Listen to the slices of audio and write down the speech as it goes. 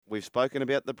We've spoken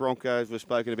about the Broncos. We've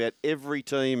spoken about every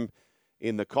team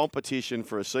in the competition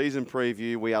for a season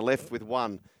preview. We are left with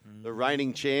one, the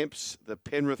reigning champs, the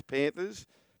Penrith Panthers.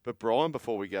 But, Brian,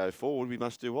 before we go forward, we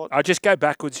must do what? I just go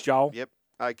backwards, Joel. Yep.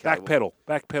 Okay.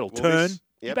 Backpedal. Turn.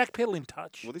 Yep. You backpedal in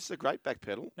touch. Well, this is a great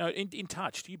backpedal. No, in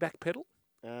touch. Do you backpedal?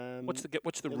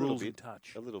 What's the rules in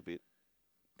touch? A little bit.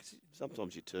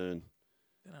 Sometimes you turn.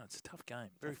 No, it's a tough game.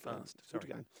 Very fast. Sorry.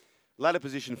 Good game. Ladder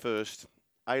position first.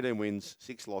 18 wins,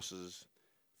 6 losses.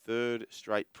 Third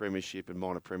straight premiership and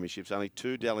minor premierships. Only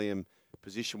 2 Dalian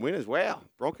position winners. Wow.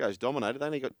 Broncos dominated. They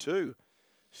only got 2.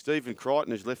 Stephen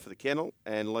Crichton is left for the kennel,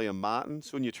 and Liam Martin.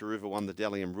 Sunya Taruva won the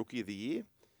Dalian Rookie of the Year.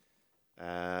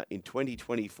 In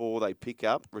 2024, they pick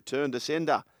up return to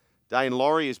sender. Dane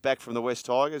Laurie is back from the West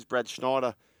Tigers. Brad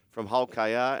Schneider from Hull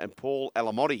KR, and Paul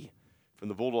Alamotti from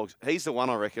the Bulldogs. He's the one,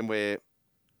 I reckon, where,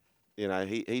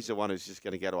 he's the one who's just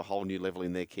going to go to a whole new level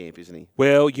in their camp, isn't he?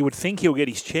 Well, you would think he'll get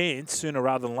his chance sooner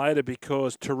rather than later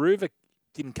because Taruva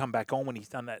didn't come back on when he's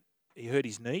done that. He hurt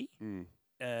his knee in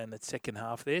that second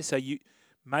half there. So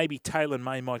maybe Taylor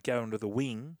May might go into the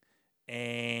wing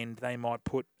and they might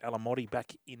put Alamotti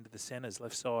back into the centres,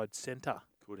 left side centre.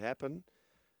 Could happen.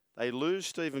 They lose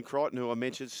Stephen Crichton, who I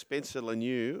mentioned, Spencer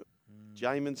Laniu,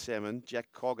 Jamin Salmon, Jack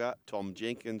Cogger, Tom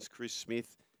Jenkins, Chris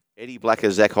Smith, Eddie Blacker,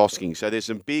 Zach Hosking. So there's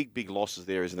some big, big losses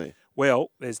there, isn't there?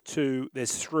 Well, there's 4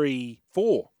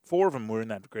 of them were in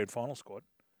that grand final squad.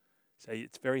 So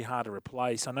it's very hard to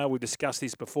replace. I know we've discussed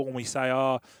this before when we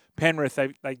say, Penrith,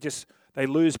 they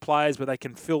lose players, but they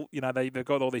can fill, they've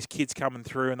got all these kids coming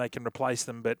through and they can replace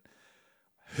them. But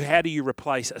how do you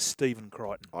replace a Stephen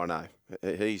Crichton? I know.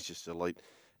 He's just elite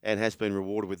and has been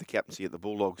rewarded with the captaincy at the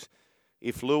Bulldogs.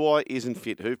 If Luai isn't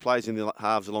fit, who plays in the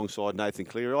halves alongside Nathan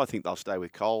Cleary? I think they'll stay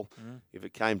with Cole. If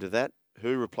it came to that,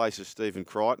 who replaces Stephen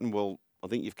Crichton? Well, I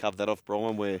think you've covered that off,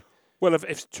 Brian, where... Well,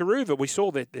 if Taruva, we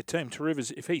saw their team,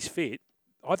 Taruva's, if he's fit,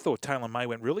 I thought Taylor May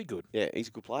went really good. Yeah, he's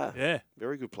a good player. Yeah.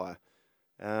 Very good player.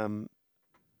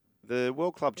 The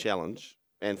World Club Challenge,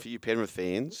 and for you Penrith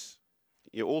fans,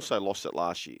 you also lost it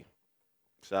last year.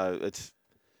 So it's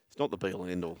not the be-all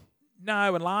and end-all.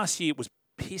 No, and last year it was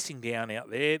pissing down out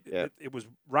there. Yep. It was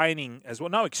raining as well.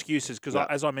 No excuses because,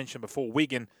 as I mentioned before,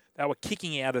 Wigan, they were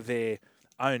kicking out of their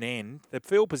own end. The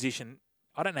field position,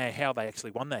 I don't know how they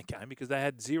actually won that game because they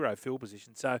had 0 field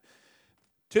position. So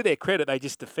to their credit, they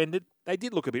just defended. They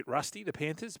did look a bit rusty, the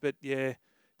Panthers, but yeah,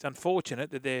 it's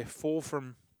unfortunate that they're 0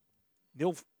 from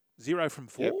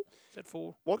 4. Yep. Is that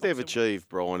 4? What they've achieved,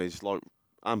 Brian, is like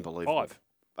unbelievable. 5.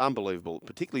 Unbelievable.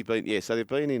 Particularly so they've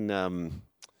been in...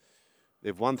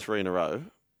 They've won 3 in a row,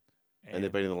 and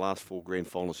they've been in the last 4 grand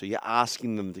finals. So you're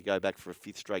asking them to go back for a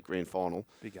 5th straight grand final.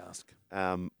 Big ask.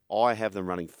 I have them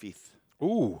running 5th.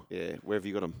 Ooh. Yeah. Where have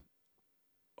you got them?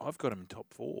 I've got them in top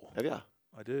 4. Have you?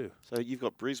 I do. So you've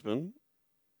got Brisbane,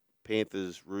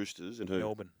 Panthers, Roosters, and who?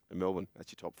 Melbourne. And Melbourne.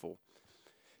 That's your top 4.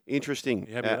 Interesting.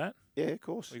 You happy with that? Yeah, of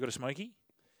course. You got a smoky?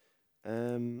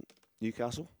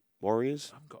 Newcastle,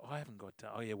 Warriors. I haven't got.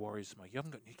 Warriors smoky. You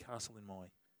haven't got Newcastle in my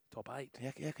top 8.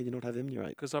 How can you not have them in your 8?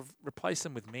 Because I've replaced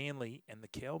them with Manly and the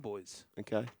Cowboys.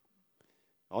 Okay.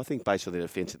 I think based on their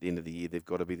defence at the end of the year, they've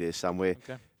got to be there somewhere.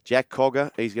 Okay. Jack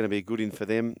Cogger, he's going to be a good in for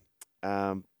them.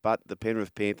 But the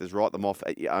Penrith Panthers, write them off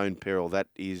at your own peril. That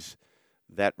is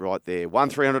that right there.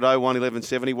 1300 01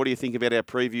 1170. What do you think about our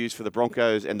previews for the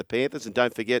Broncos and the Panthers? And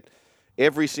don't forget,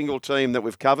 every single team that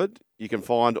we've covered, you can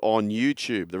find on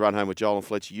YouTube, the Run Home with Joel and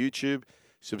Fletch YouTube.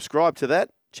 Subscribe to that.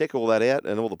 Check all that out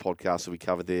and all the podcasts that we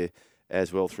covered there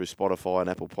as well through Spotify and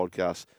Apple Podcasts.